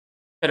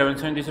Hello,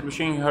 so in this will be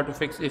showing you how to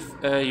fix if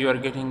you are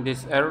getting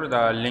this error,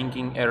 the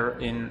linking error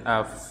in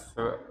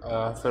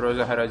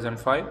Forza Horizon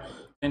 5.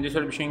 And this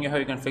will be showing you how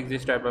you can fix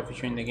this type of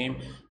issue in the game.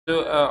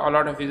 So a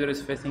lot of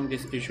users facing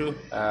this issue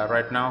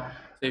right now.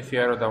 So if you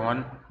are the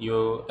one,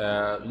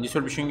 this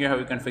will be showing you how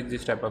you can fix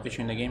this type of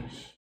issue in the game.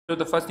 So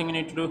the first thing you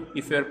need to do,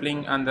 if you are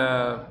playing on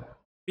the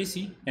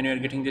PC and you are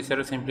getting this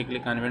error, simply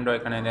click on window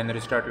icon and then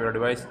restart your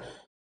device.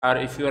 Or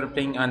if you are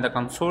playing on the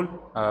console,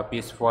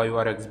 PS5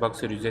 or Xbox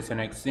Series S and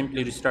X,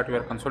 simply restart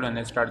your console and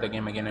then start the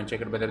game again and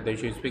check it whether the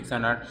issue is fixed or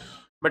not.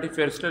 But if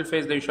you are still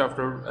face the issue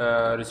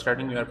after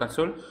restarting your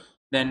console,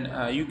 then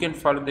you can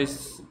follow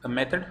this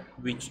method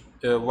which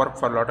work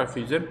for a lot of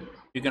users.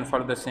 You can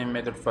follow the same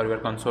method for your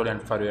console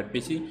and for your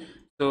PC.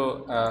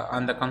 So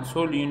on the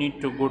console you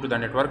need to go to the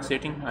network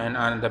setting, and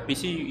on the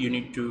PC you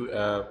need to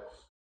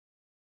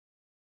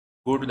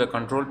go to the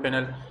control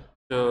panel.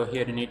 So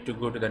here you need to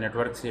go to the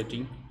network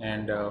setting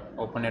and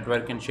open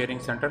network and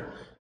sharing center.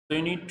 So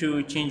you need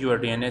to change your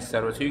DNS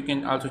server. So you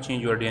can also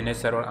change your DNS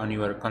server on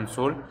your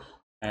console,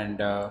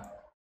 and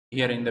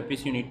here in the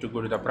PC you need to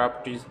go to the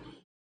properties,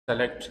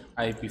 select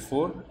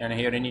IP4, and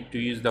here you need to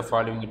use the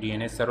following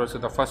DNS server. So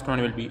the first one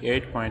will be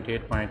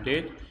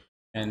 8.8.8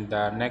 and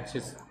the next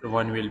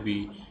one will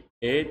be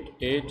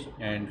 8.8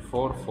 and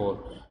 4.4.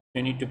 So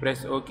you need to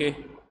press OK,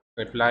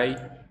 apply,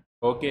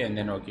 OK, and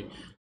then OK.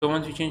 So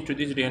once you change to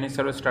this DNS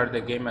server, start the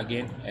game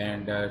again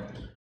and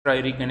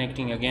try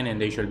reconnecting again,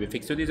 and they should be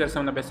fixed. So these are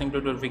some of the best things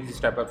to do to fix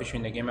this type of issue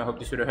in the game. I hope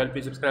this video helped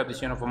you. Subscribe to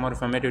this channel for more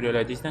informative videos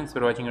like this. Thanks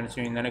for watching and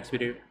see you in the next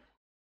video.